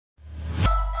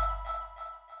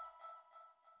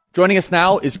Joining us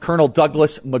now is Colonel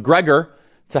Douglas Macgregor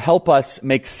to help us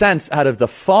make sense out of the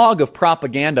fog of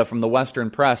propaganda from the Western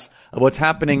press of what's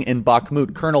happening in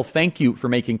Bakhmut. Colonel, thank you for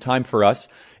making time for us.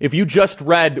 If you just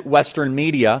read Western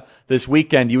media this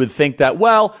weekend, you would think that,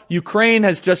 well, Ukraine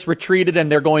has just retreated and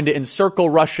they're going to encircle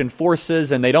Russian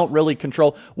forces and they don't really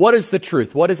control. What is the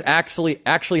truth? What is actually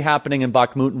happening in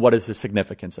Bakhmut, and what is the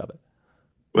significance of it?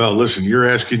 Well, listen, you're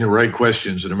asking the right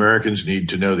questions, and Americans need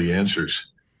to know the answers.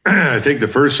 I think the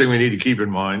first thing we need to keep in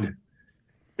mind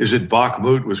is that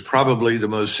Bakhmut was probably the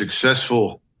most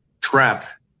successful trap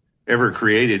ever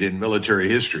created in military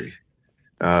history.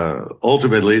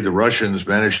 Ultimately, the Russians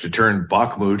managed to turn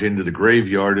Bakhmut into the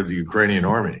graveyard of the Ukrainian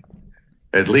army.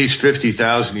 At least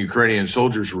 50,000 Ukrainian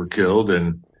soldiers were killed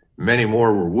and many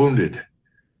more were wounded.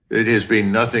 It has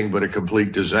been nothing but a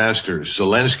complete disaster.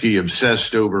 Zelensky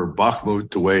obsessed over Bakhmut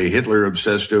the way Hitler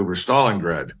obsessed over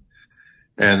Stalingrad.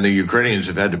 And the Ukrainians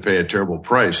have had to pay a terrible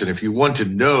price. And if you want to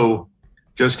know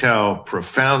just how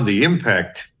profound the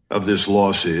impact of this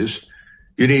loss is,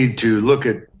 you need to look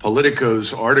at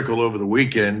Politico's article over the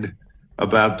weekend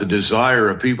about the desire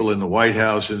of people in the White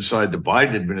House inside the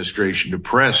Biden administration to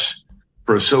press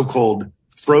for a so-called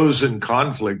frozen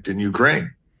conflict in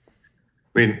Ukraine.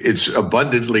 I mean, it's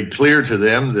abundantly clear to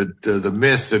them that the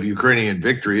myth of Ukrainian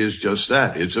victory is just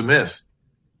that. It's a myth.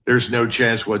 There's no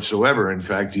chance whatsoever. In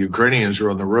fact, the Ukrainians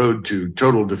are on the road to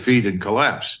total defeat and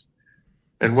collapse.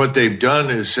 And what they've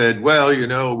done is said, well, you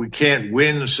know, we can't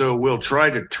win, so we'll try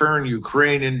to turn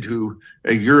Ukraine into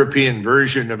a European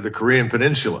version of the Korean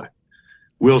Peninsula.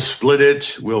 We'll split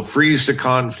it. We'll freeze the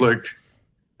conflict.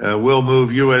 We'll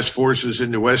move U.S. forces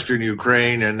into Western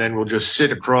Ukraine, and then we'll just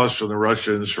sit across from the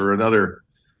Russians for another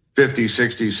 50,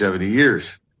 60, 70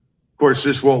 years. Of course,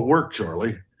 this won't work,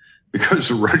 Charlie, because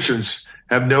the Russians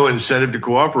have no incentive to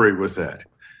cooperate with that.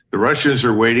 The Russians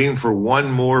are waiting for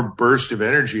one more burst of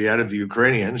energy out of the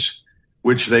Ukrainians,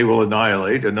 which they will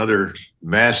annihilate, another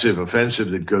massive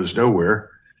offensive that goes nowhere.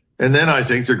 And then I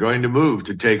think they're going to move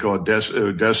to take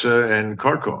Odessa and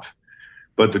Kharkov.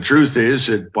 But the truth is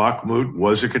that Bakhmut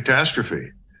was a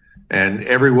catastrophe, and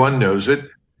everyone knows it.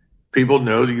 People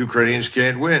know the Ukrainians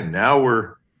can't win. Now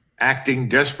we're acting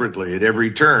desperately at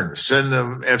every turn. Send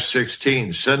them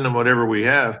F-16, send them whatever we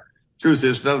have. Truth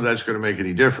is, none of that's going to make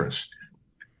any difference.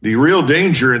 The real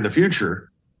danger in the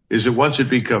future is that once it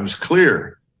becomes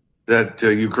clear that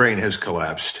Ukraine has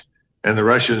collapsed and the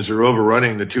Russians are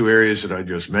overrunning the two areas that I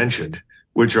just mentioned,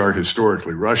 which are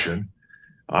historically Russian,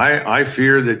 I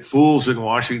fear that fools in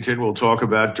Washington will talk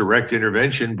about direct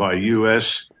intervention by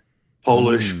U.S.,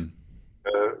 Polish,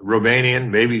 Romanian,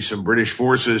 maybe some British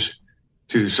forces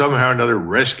to somehow or another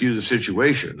rescue the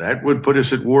situation. That would put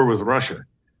us at war with Russia,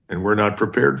 and we're not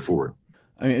prepared for it.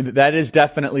 I mean, that is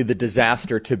definitely the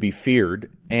disaster to be feared.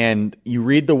 And you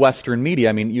read the Western media.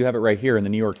 I mean, you have it right here in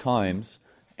the New York Times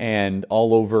and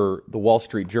all over the Wall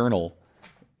Street Journal.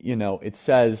 You know, it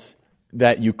says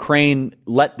that Ukraine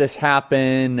let this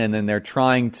happen, and then they're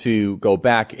trying to go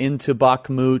back into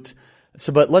Bakhmut.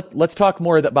 So, but let's talk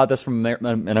more about this from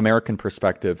an American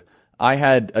perspective. I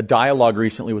had a dialogue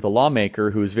recently with a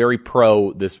lawmaker who is very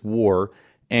pro this war,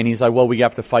 and he's like, well, we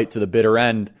have to fight to the bitter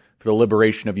end for the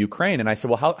liberation of Ukraine. And I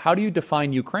said, well, how do you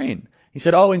define Ukraine? He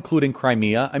said, oh, including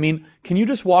Crimea. I mean, can you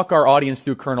just walk our audience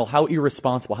through, Colonel, how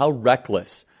irresponsible, how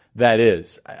reckless that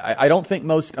is? I don't think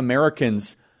most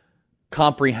Americans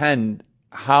comprehend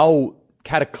how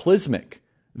cataclysmic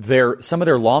some of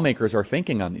their lawmakers are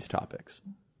thinking on these topics.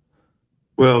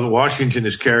 Well, Washington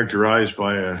is characterized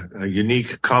by a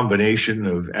unique combination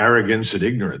of arrogance and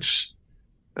ignorance.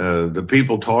 The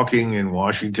people talking in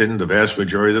Washington, the vast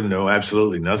majority of them know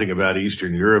absolutely nothing about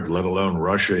Eastern Europe, let alone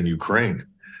Russia and Ukraine.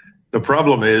 The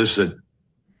problem is that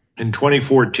in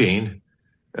 2014,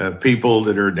 people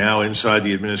that are now inside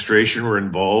the administration were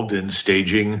involved in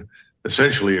staging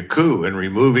essentially a coup and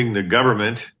removing the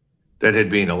government that had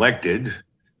been elected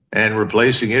and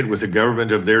replacing it with a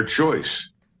government of their choice.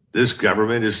 This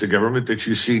government is the government that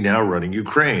you see now running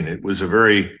Ukraine. It was a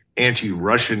very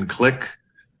anti-Russian clique,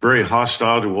 very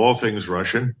hostile to all things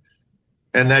Russian.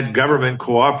 And that government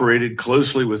cooperated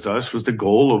closely with us with the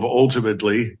goal of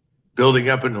ultimately building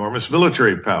up enormous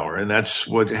military power. And that's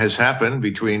what has happened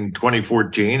between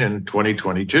 2014 and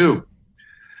 2022.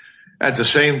 At the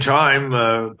same time,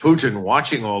 Putin,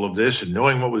 watching all of this and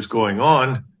knowing what was going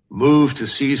on, moved to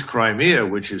seize Crimea,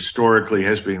 which historically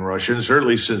has been Russian,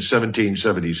 certainly since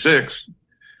 1776.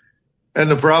 And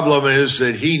the problem is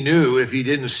that he knew if he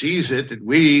didn't seize it, that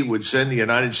we would send the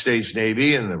United States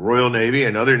Navy and the Royal Navy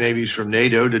and other navies from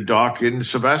NATO to dock in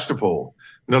Sevastopol.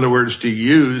 In other words, to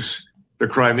use the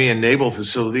Crimean naval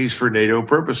facilities for NATO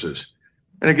purposes.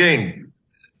 And again,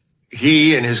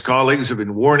 he and his colleagues have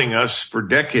been warning us for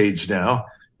decades now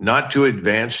not to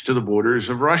advance to the borders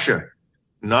of Russia,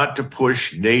 not to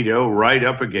push NATO right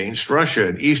up against Russia.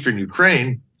 And eastern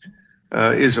Ukraine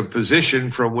is a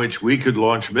position from which we could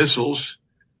launch missiles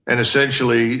and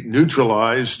essentially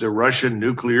neutralize the Russian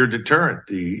nuclear deterrent,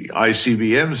 the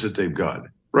ICBMs that they've got.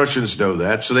 Russians know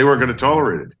that, so they weren't going to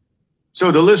tolerate it.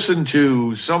 So to listen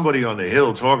to somebody on the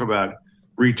Hill talk about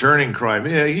returning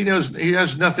Crimea, he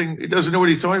has nothing, he doesn't know what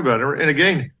he's talking about. And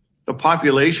again, the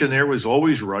population there was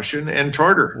always Russian and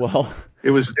Tartar. Well,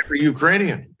 it was never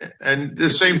Ukrainian. And the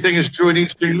same thing is true in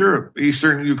Eastern Europe,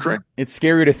 Eastern Ukraine. It's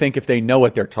scary to think if they know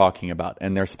what they're talking about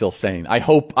and they're still saying, I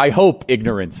hope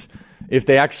ignorance. If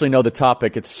they actually know the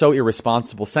topic, it's so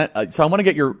irresponsible. So I want to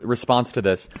get your response to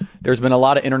this. There's been a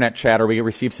lot of internet chatter. We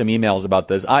received some emails about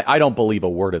this. I don't believe a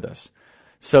word of this.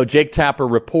 So Jake Tapper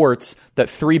reports that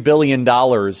 $3 billion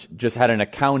just had an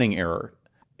accounting error.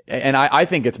 And I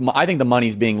think the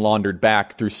money's being laundered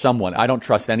back through someone. I don't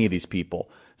trust any of these people.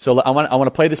 So I want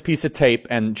to play this piece of tape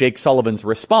and Jake Sullivan's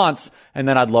response, and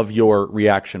then I'd love your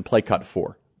reaction. Play cut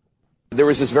 4. There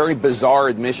was this very bizarre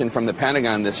admission from the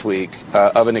Pentagon this week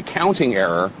of an accounting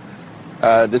error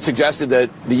that suggested that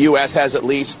the U.S. has at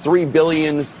least $3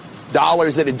 billion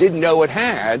that it didn't know it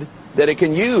had that it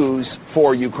can use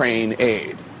for Ukraine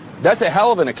aid. That's a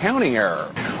hell of an accounting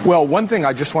error. Well, one thing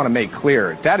I just want to make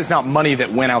clear, that is not money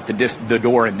that went out the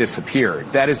door and disappeared.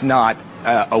 That is not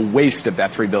a waste of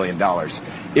that $3 billion.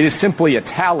 It is simply a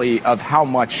tally of how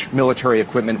much military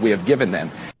equipment we have given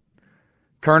them.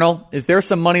 Colonel, is there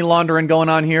some money laundering going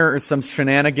on here or some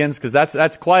shenanigans? Because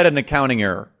that's quite an accounting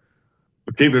error.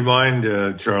 Keep in mind,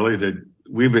 Charlie, that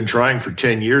we've been trying for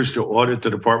 10 years to audit the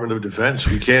Department of Defense.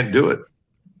 We can't do it.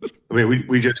 I mean,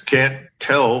 we just can't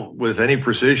tell with any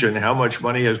precision how much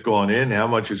money has gone in, how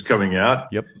much is coming out.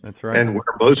 Yep, that's right. And where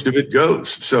most of it goes.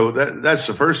 So that's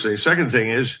the first thing. Second thing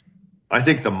is, I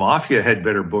think the mafia had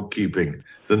better bookkeeping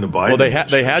than the Biden. Well, they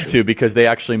had to, because they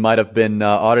actually might have been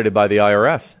audited by the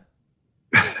IRS.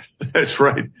 That's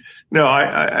right. No,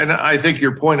 I think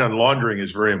your point on laundering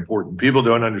is very important. People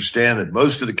don't understand that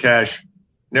most of the cash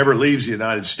never leaves the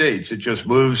United States. It just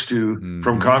moves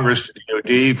from Congress to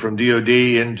DOD, from DOD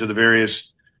into the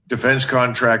various defense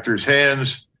contractors'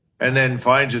 hands, and then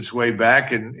finds its way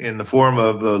back in the form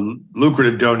of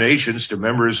lucrative donations to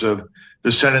members of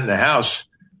the Senate and the House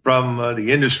from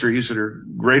the industries that are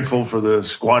grateful for the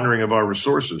squandering of our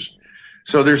resources.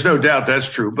 So there's no doubt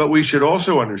that's true. But we should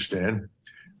also understand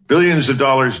billions of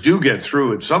dollars do get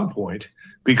through at some point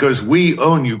because we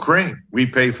own Ukraine. We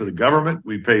pay for the government.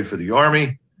 We pay for the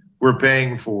army. We're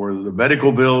paying for the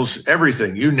medical bills,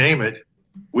 everything, you name it.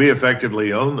 We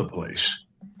effectively own the place.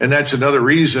 And that's another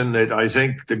reason that I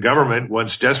think the government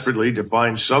wants desperately to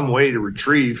find some way to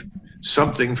retrieve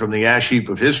something from the ash heap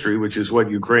of history, which is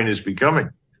what Ukraine is becoming.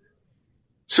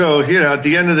 So, at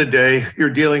the end of the day,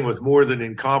 you're dealing with more than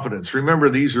incompetence. Remember,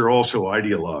 these are also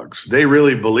ideologues. They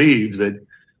really believe that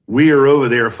we are over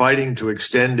there fighting to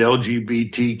extend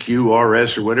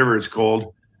LGBTQRS or whatever it's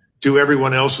called to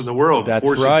everyone else in the world. That's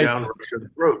forcing right. Down Russia's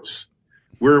throats.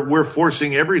 We're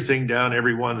forcing everything down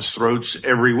everyone's throats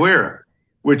everywhere,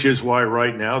 which is why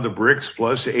right now the BRICS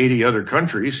plus 80 other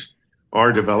countries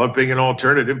are developing an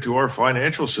alternative to our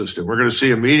financial system. We're going to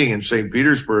see a meeting in St.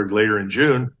 Petersburg later in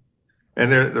June,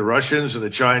 and the Russians and the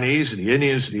Chinese and the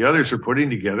Indians and the others are putting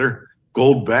together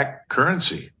gold-backed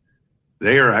currency.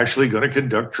 They are actually going to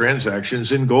conduct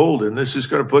transactions in gold, and this is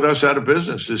going to put us out of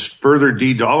business. This further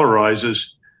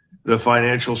de-dollarizes the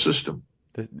financial system.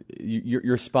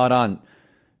 You're spot on.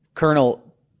 Colonel,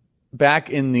 back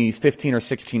in the 15 or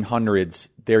 1600s,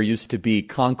 there used to be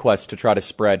conquests to try to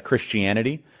spread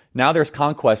Christianity. Now there's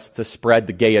conquests to spread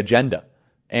the gay agenda.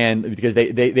 And because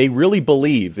they really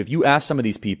believe, if you ask some of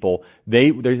these people,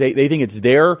 they think it's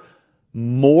their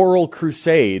moral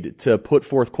crusade to put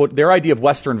forth, quote, their idea of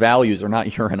Western values are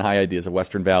not your and I ideas of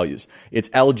Western values. It's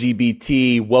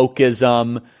LGBT,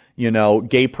 wokeism,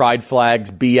 gay pride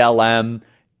flags, BLM.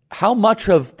 How much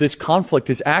of this conflict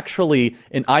is actually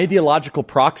an ideological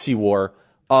proxy war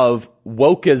of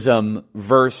wokeism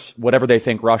versus whatever they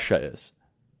think Russia is?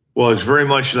 Well, it's very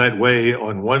much that way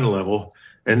on one level.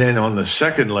 And then on the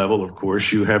second level, of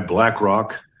course, you have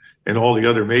BlackRock and all the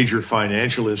other major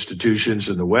financial institutions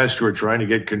in the West who are trying to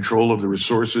get control of the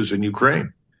resources in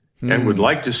Ukraine and would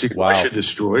like to see Russia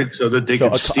destroyed so that they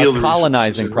can steal the resources. A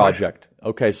colonizing project.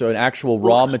 Okay, so an actual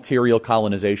raw material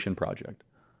colonization project.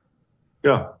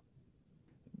 Yeah.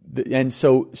 And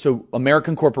so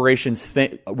American corporations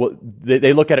think, well,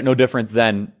 they look at it no different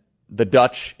than the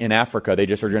Dutch in Africa. They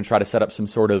just are going to try to set up some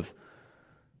sort of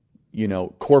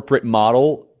corporate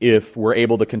model if we're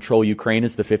able to control Ukraine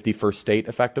as the 51st state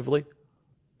effectively?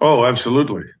 Oh,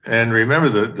 absolutely. And remember,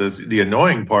 the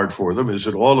annoying part for them is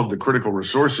that all of the critical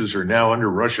resources are now under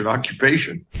Russian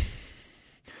occupation.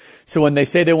 So when they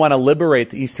say they want to liberate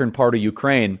the eastern part of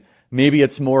Ukraine, maybe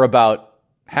it's more about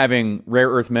having rare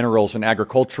earth minerals and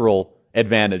agricultural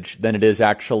advantage than it is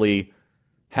actually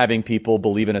having people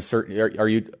believe in a certain.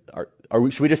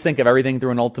 Should we just think of everything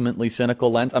through an ultimately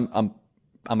cynical lens? I'm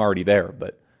already there,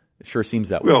 but it sure seems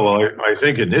that way. Well, I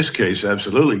think in this case,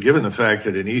 absolutely, given the fact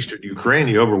that in eastern Ukraine,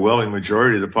 the overwhelming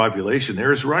majority of the population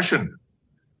there is Russian.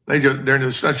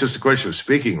 It's not just a question of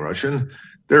speaking Russian.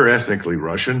 They're ethnically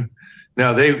Russian.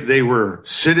 Now, they were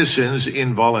citizens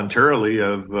involuntarily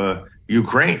of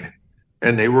Ukraine,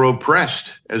 and they were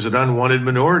oppressed as an unwanted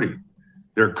minority.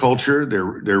 Their culture,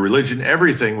 their religion,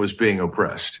 everything was being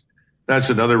oppressed. That's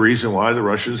another reason why the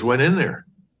Russians went in there,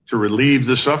 to relieve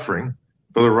the suffering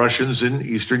for the Russians in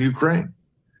eastern Ukraine.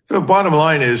 So the bottom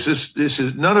line is this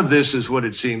is none of this is what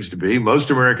it seems to be. Most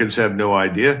Americans have no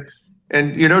idea.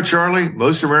 And Charlie,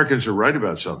 most Americans are right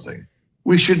about something.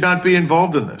 We should not be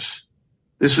involved in this.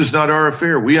 This is not our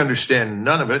affair. We understand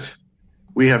none of it.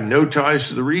 We have no ties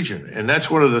to the region. And that's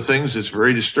one of the things that's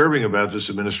very disturbing about this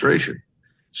administration.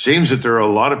 Seems that there are a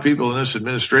lot of people in this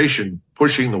administration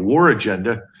pushing the war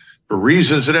agenda for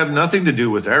reasons that have nothing to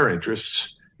do with our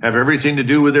interests, have everything to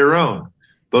do with their own,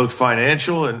 both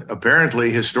financial and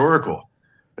apparently historical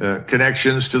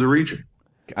connections to the region.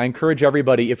 I encourage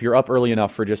everybody, if you're up early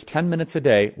enough for just 10 minutes a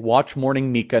day, watch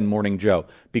Morning Mika and Morning Joe.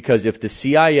 Because if the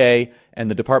CIA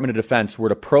and the Department of Defense were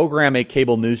to program a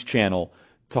cable news channel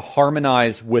to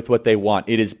harmonize with what they want,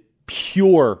 it is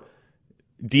pure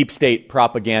deep state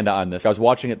propaganda on this. I was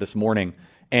watching it this morning,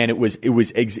 and it was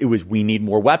we need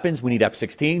more weapons, we need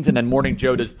F-16s, and then Morning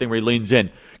Joe does the thing where he leans in.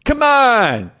 Come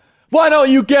on! Why don't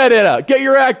you get it? Get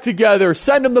your act together.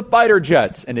 Send them the fighter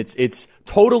jets. And it's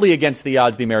totally against the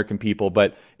odds of the American people,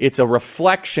 but it's a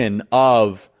reflection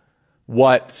of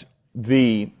what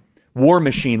the war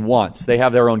machine wants. They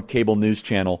have their own cable news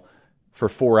channel for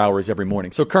 4 hours every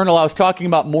morning. So, Colonel, I was talking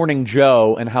about Morning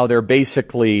Joe and how they're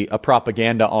basically a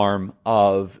propaganda arm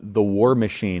of the war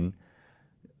machine.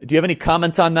 Do you have any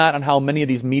comments on that, on how many of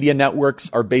these media networks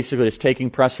are basically just taking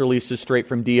press releases straight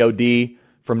from DOD,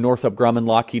 from Northrop Grumman,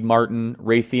 Lockheed Martin,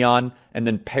 Raytheon, and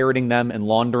then parroting them and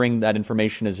laundering that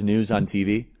information as news on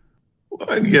TV?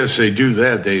 Well, yes, they do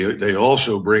that. They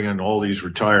also bring in all these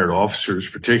retired officers,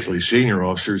 particularly senior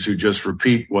officers, who just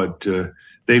repeat what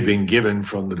they've been given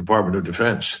from the Department of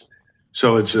Defense.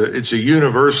 So it's a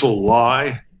universal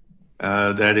lie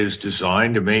that is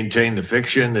designed to maintain the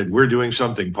fiction that we're doing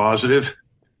something positive,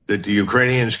 that the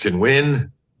Ukrainians can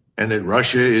win, and that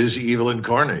Russia is evil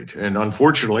incarnate. And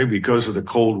unfortunately, because of the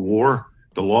Cold War,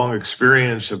 the long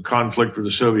experience of conflict with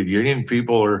the Soviet Union,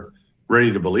 people are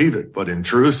ready to believe it. But in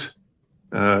truth,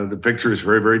 the picture is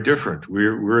very, very different.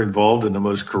 We're involved in the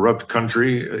most corrupt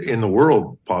country in the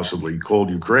world, possibly, called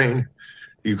Ukraine.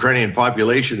 The Ukrainian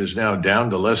population is now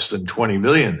down to less than 20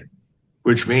 million,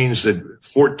 which means that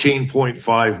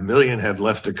 14.5 million have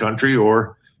left the country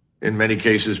or, in many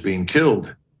cases, being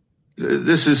killed.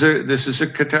 This is a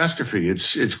catastrophe.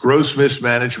 It's gross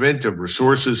mismanagement of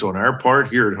resources on our part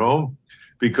here at home,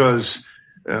 because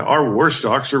our war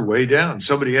stocks are way down.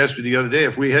 Somebody asked me the other day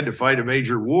if we had to fight a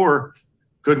major war,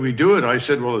 could we do it? I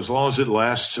said, well, as long as it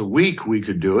lasts a week, we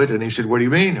could do it. And he said, what do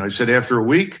you mean? I said, after a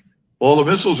week, all the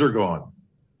missiles are gone.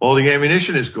 All the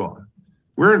ammunition is gone.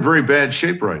 We're in very bad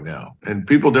shape right now, and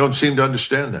people don't seem to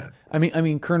understand that. I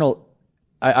mean, Colonel,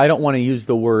 I don't want to use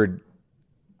the word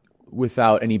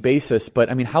without any basis, but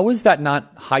I mean, how is that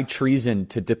not high treason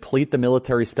to deplete the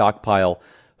military stockpile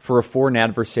for a foreign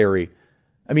adversary?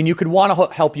 I mean, you could want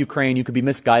to help Ukraine, you could be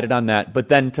misguided on that, but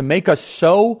then to make us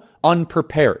so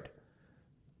unprepared,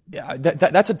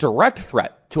 that's a direct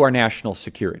threat to our national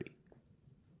security.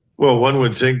 Well, one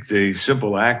would think the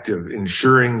simple act of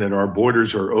ensuring that our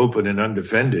borders are open and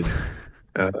undefended,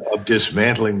 of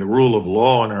dismantling the rule of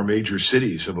law in our major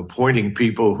cities, of appointing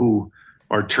people who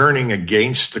are turning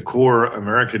against the core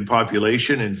American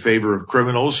population in favor of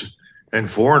criminals and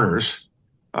foreigners,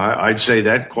 I'd say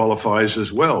that qualifies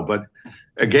as well. But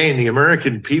again, the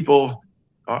American people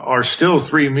are still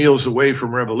 3 meals away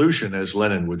from revolution, as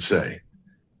Lenin would say.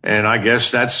 And I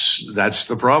guess that's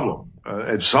the problem.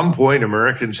 At some point,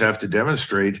 Americans have to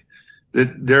demonstrate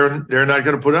that they're not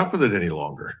going to put up with it any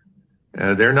longer.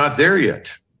 They're not there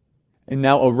yet. And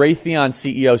now a Raytheon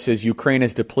CEO says Ukraine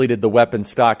has depleted the weapon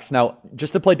stocks. Now,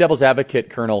 just to play devil's advocate,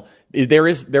 Colonel, there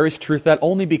is truth to that,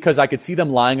 only because I could see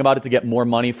them lying about it to get more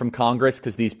money from Congress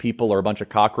because these people are a bunch of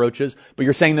cockroaches. But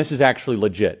you're saying this is actually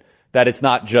legit, That it's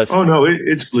not just. Oh no,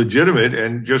 it's legitimate,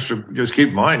 and just keep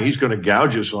in mind he's going to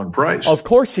gouge us on price. Of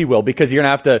course he will, because you're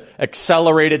going to have to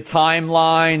accelerated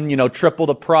timeline, triple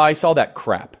the price, all that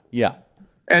crap. Yeah.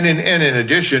 And in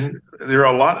addition, there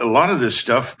are a lot of this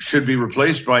stuff should be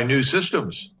replaced by new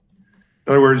systems.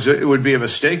 In other words, it would be a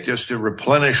mistake just to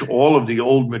replenish all of the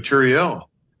old materiel.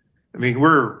 I mean,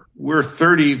 we're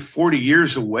 30, 40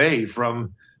 years away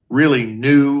from really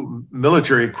new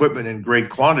military equipment in great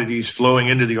quantities flowing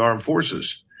into the armed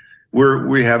forces.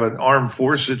 We have an armed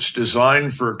force that's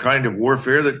designed for a kind of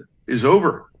warfare that is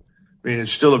over. I mean,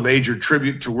 it's still a major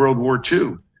tribute to World War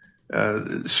II.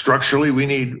 Structurally, we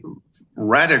need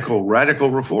radical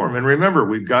reform. And remember,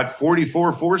 we've got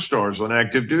 44 4-stars on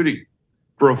active duty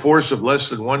for a force of less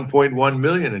than 1.1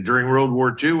 million. And during World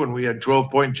War II, when we had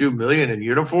 12.2 million in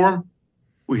uniform,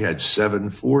 we had 7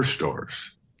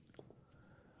 4-stars.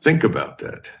 Think about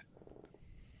that.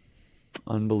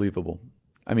 Unbelievable.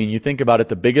 I mean, you think about it,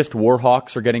 the biggest war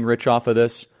hawks are getting rich off of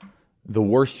this. The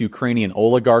worst Ukrainian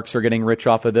oligarchs are getting rich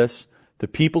off of this. The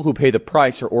people who pay the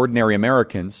price are ordinary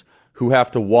Americans who have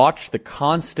to watch the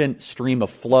constant stream of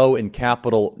flow in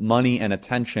capital, money, and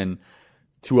attention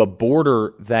to a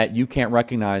border that you can't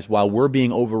recognize while we're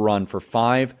being overrun for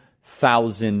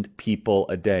 5,000 people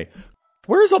a day.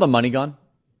 Where is all the money gone?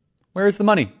 Where is the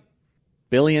money?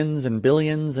 Billions and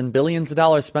billions and billions of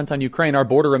dollars spent on Ukraine. Our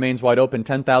border remains wide open.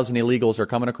 10,000 illegals are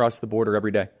coming across the border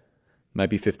every day. Might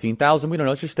be 15,000. We don't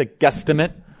know. It's just a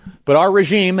guesstimate. But our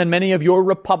regime and many of your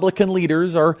Republican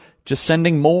leaders are just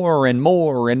sending more and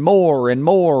more and more and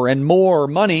more and more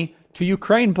money to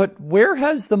Ukraine. But where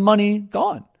has the money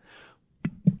gone?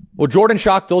 Well, Jordan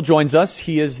Schachtel joins us.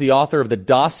 He is the author of the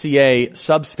Dossier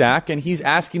Substack, and he's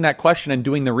asking that question and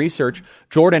doing the research.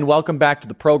 Jordan, welcome back to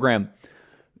the program.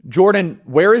 Jordan,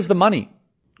 where is the money?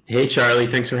 Hey, Charlie.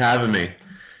 Thanks for having me.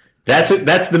 That's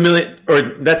the million, or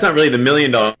that's not really the $1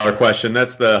 million question.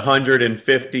 That's the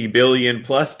 $150 billion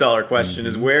plus question.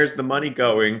 Is where's the money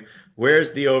going?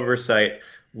 Where's the oversight?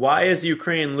 Why is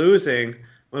Ukraine losing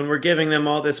when we're giving them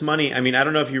all this money? I mean, I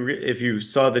don't know if you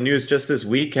saw the news just this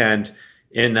weekend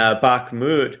in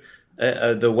Bakhmut,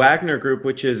 the Wagner group,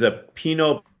 which is a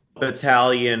penal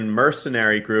battalion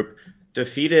mercenary group,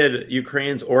 defeated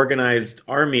Ukraine's organized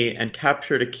army and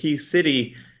captured a key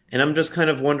city. And I'm just kind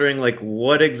of wondering,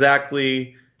 what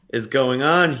exactly is going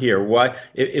on here? Why,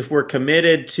 if we're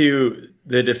committed to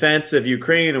the defense of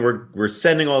Ukraine and we're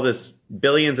sending all this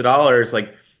billions of dollars,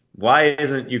 why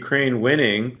isn't Ukraine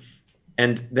winning?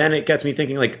 And then it gets me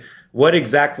thinking, what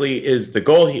exactly is the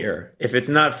goal here? If it's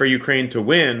not for Ukraine to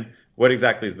win, what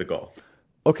exactly is the goal?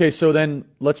 Okay, so then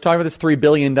let's talk about this $3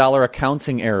 billion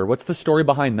accounting error. What's the story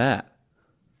behind that?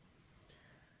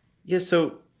 Yeah,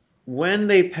 so when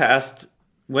they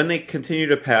continue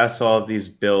to pass all of these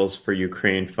bills for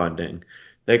Ukraine funding,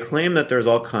 they claim that there's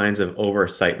all kinds of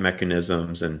oversight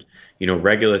mechanisms and,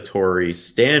 regulatory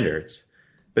standards.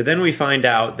 But then we find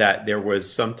out that there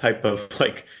was some type of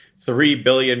 $3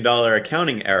 billion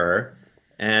accounting error.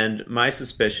 And my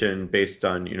suspicion, based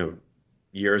on,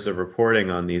 years of reporting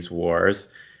on these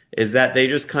wars, is that they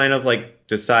just kind of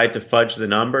decide to fudge the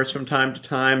numbers from time to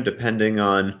time, depending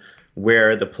on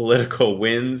where the political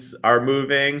winds are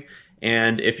moving.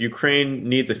 And if Ukraine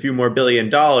needs a few more $1 billion,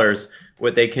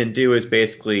 what they can do is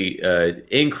basically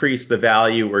increase the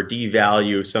value or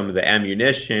devalue some of the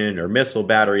ammunition or missile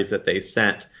batteries that they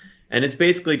sent. And it's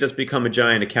basically just become a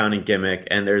giant accounting gimmick,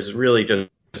 and there's really just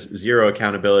zero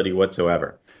accountability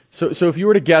whatsoever. So if you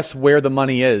were to guess where the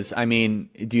money is, I mean,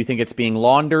 do you think it's being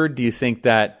laundered? Do you think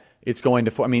that it's going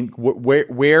to,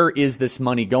 where is this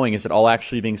money going? Is it all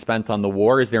actually being spent on the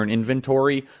war? Is there an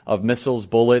inventory of missiles,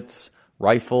 bullets,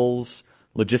 rifles,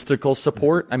 logistical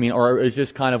support? I mean, or is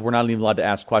this kind of, we're not even allowed to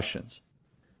ask questions?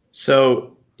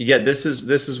 So, yeah, this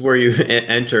is where you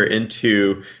enter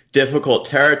into difficult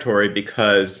territory,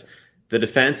 because the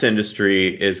defense industry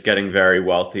is getting very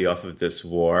wealthy off of this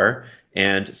war.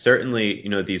 And certainly,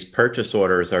 these purchase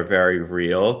orders are very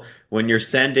real. When you're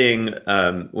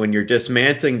when you're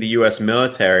dismantling the U.S.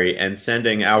 military and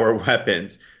sending our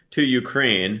weapons to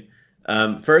Ukraine,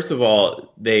 first of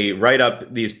all, they write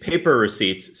up these paper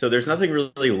receipts. So there's nothing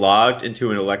really logged into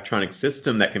an electronic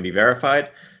system that can be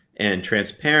verified and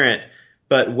transparent.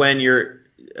 But when you're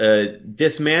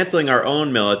dismantling our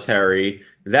own military,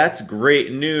 that's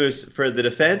great news for the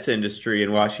defense industry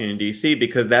in Washington, D.C.,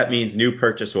 because that means new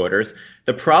purchase orders.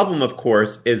 The problem, of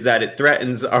course, is that it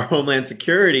threatens our homeland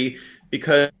security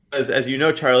because, as you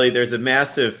know, Charlie, there's a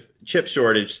massive chip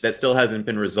shortage that still hasn't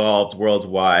been resolved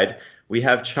worldwide. We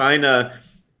have China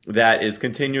that is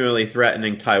continually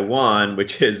threatening Taiwan,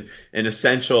 which is an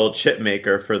essential chip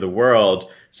maker for the world.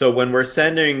 So when we're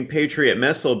sending Patriot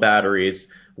missile batteries,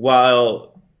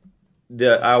 while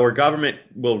our government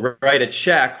will write a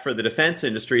check for the defense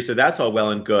industry, so that's all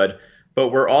well and good, but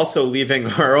we're also leaving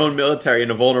our own military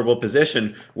in a vulnerable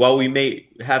position while we may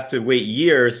have to wait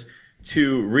years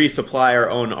to resupply our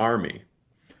own army.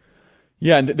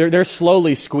 Yeah, and they're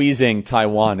slowly squeezing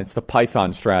Taiwan. It's the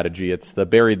Python strategy. It's the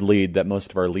buried lead that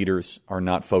most of our leaders are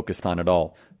not focused on at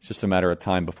all. It's just a matter of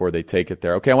time before they take it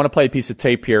there. Okay, I want to play a piece of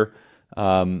tape here.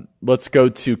 Let's go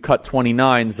to cut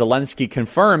 29. Zelensky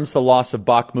confirms the loss of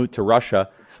Bakhmut to Russia.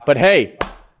 But hey,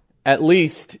 at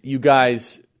least you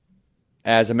guys,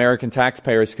 as American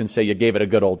taxpayers, can say you gave it a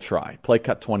good old try. Play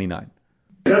cut 29.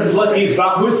 Does Zelensky's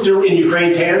Bakhmut still in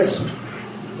Ukraine's hands?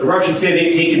 The Russians say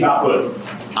they've taken Bakhmut.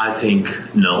 I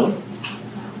think no.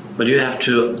 But you have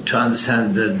to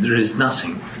understand that there is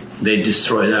nothing. They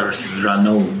destroyed everything. There are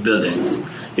no buildings.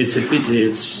 It's a pity,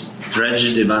 it's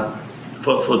tragedy, but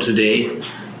for today,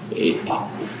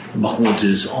 Bakhmut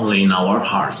is only in our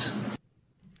hearts.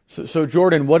 So,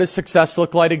 Jordan, what does success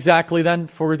look like exactly then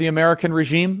for the American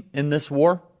regime in this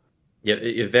war?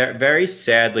 Yeah, very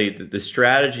sadly, the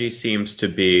strategy seems to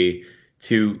be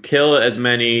to kill as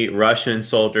many Russian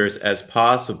soldiers as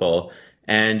possible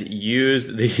and use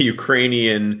the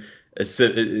Ukrainian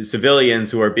civilians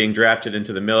who are being drafted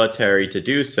into the military to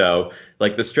do so.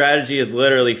 Like, the strategy is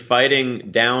literally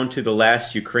fighting down to the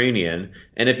last Ukrainian.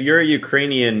 And if you're a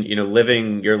Ukrainian,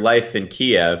 living your life in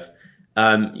Kiev,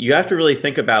 you have to really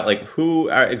think about, like, who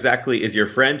exactly is your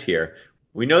friend here.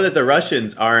 We know that the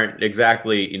Russians aren't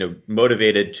exactly,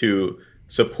 motivated to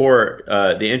support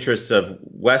the interests of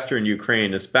Western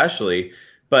Ukraine, especially.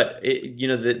 But,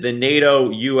 the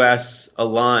NATO-U.S.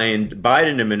 aligned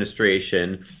Biden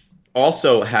administration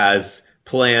also has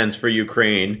plans for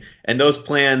Ukraine. And those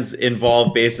plans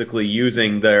involve basically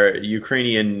using their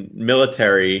Ukrainian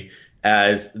military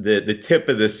as the tip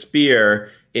of the spear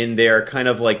in their kind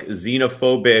of like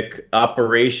xenophobic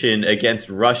operation against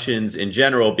Russians in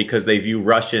general, because they view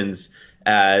Russians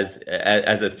as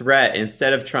a threat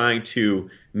instead of trying to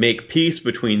make peace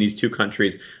between these two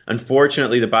countries.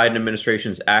 Unfortunately, the Biden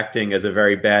administration is acting as a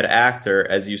very bad actor,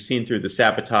 as you've seen through the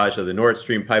sabotage of the Nord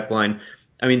Stream pipeline.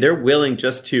 I mean, they're willing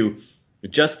just to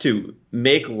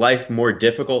make life more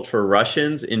difficult for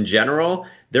Russians in general.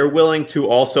 They're willing to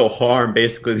also harm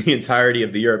basically the entirety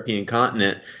of the European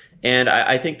continent. And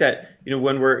I think that,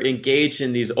 when we're engaged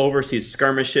in these overseas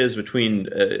skirmishes between,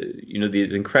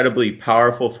 these incredibly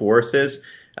powerful forces,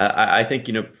 I think,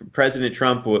 President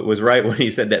Trump was right when he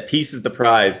said that peace is the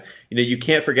prize. You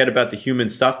can't forget about the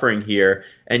human suffering here,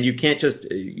 and you can't just,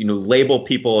 label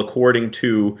people according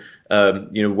to,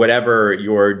 whatever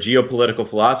your geopolitical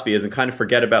philosophy is, and kind of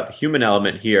forget about the human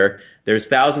element here. There's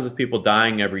thousands of people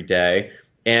dying every day,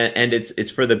 and it's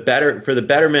for the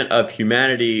betterment of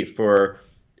humanity, for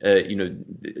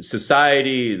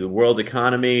society, the world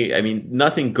economy. I mean,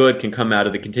 nothing good can come out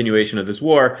of the continuation of this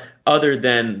war other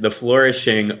than the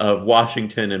flourishing of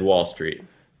Washington and Wall Street.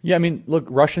 Yeah, I mean, look,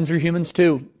 Russians are humans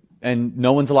too, and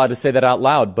no one's allowed to say that out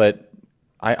loud, but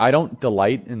I don't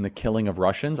delight in the killing of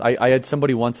Russians. I had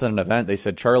somebody once at an event, they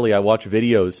said, Charlie, I watch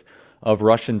videos of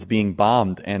Russians being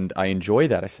bombed, and I enjoy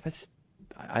that. I said,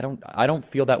 I don't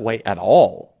feel that way at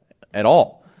all.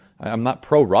 I'm not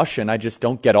pro-Russian. I just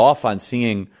don't get off on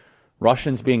seeing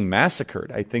Russians being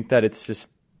massacred. I think that it's just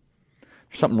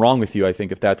there's something wrong with you, I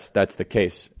think, if that's the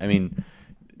case. I mean,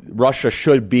 Russia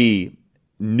should be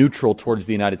neutral towards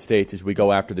the United States as we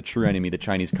go after the true enemy, the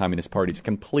Chinese Communist Party. It's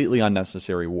completely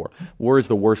unnecessary war. War is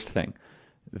the worst thing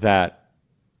that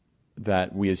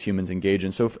we as humans engage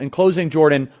in. So in closing,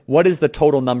 Jordan, what is the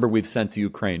total number we've sent to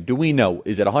Ukraine? Do we know?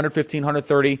 Is it 115,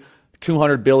 130?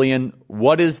 200 billion.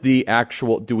 What is the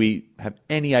actual, do we have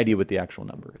any idea what the actual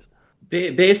number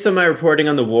is? Based on my reporting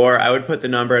on the war, I would put the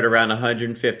number at around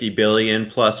 150 billion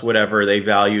plus whatever they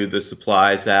value the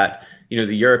supplies at.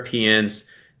 The Europeans,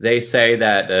 they say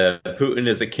that Putin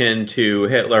is akin to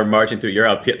Hitler marching through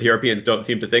Europe. The Europeans don't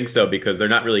seem to think so because they're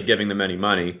not really giving them any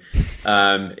money.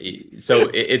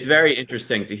 So it's very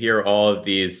interesting to hear all of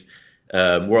these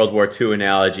World War II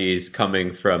analogies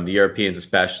coming from the Europeans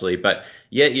especially. But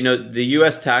yet, the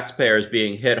U.S. taxpayer is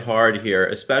being hit hard here,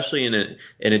 especially in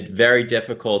a very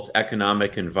difficult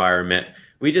economic environment.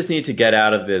 We just need to get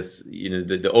out of this,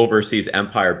 the overseas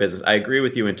empire business. I agree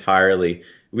with you entirely.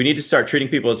 We need to start treating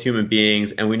people as human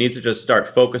beings, and we need to just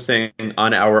start focusing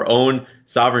on our own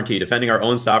sovereignty, defending our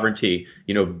own sovereignty,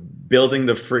 building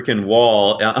the freaking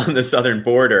wall on the southern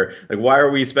border. Like, why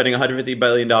are we spending $150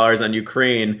 billion on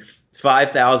Ukraine?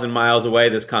 5,000 miles away,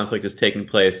 this conflict is taking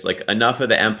place. Like, enough of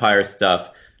the empire stuff.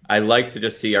 I like to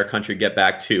just see our country get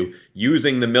back to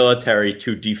using the military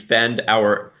to defend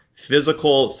our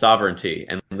physical sovereignty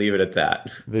and leave it at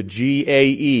that. The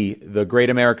GAE, the Great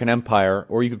American Empire,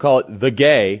 or you could call it the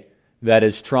gay, that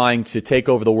is trying to take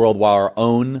over the world while our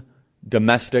own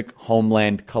domestic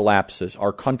homeland collapses.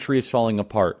 Our country is falling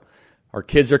apart. Our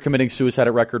kids are committing suicide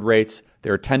at record rates.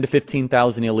 There are 10 to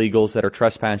 15,000 illegals that are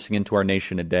trespassing into our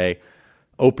nation a day.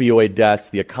 Opioid deaths.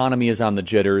 The economy is on the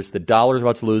jitters. The dollar is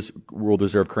about to lose world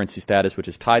reserve currency status, which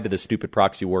is tied to the stupid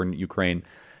proxy war in Ukraine.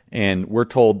 And we're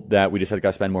told that we just got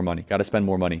to spend more money. Got to spend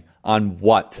more money. On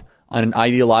what? On an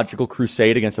ideological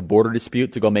crusade against a border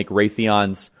dispute to go make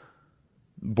Raytheon's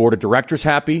board of directors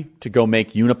happy, to go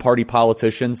make uniparty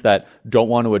politicians that don't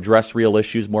want to address real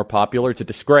issues more popular. It's a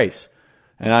disgrace.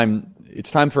 And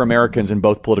it's time for Americans in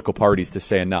both political parties to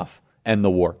say enough. End the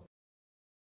war.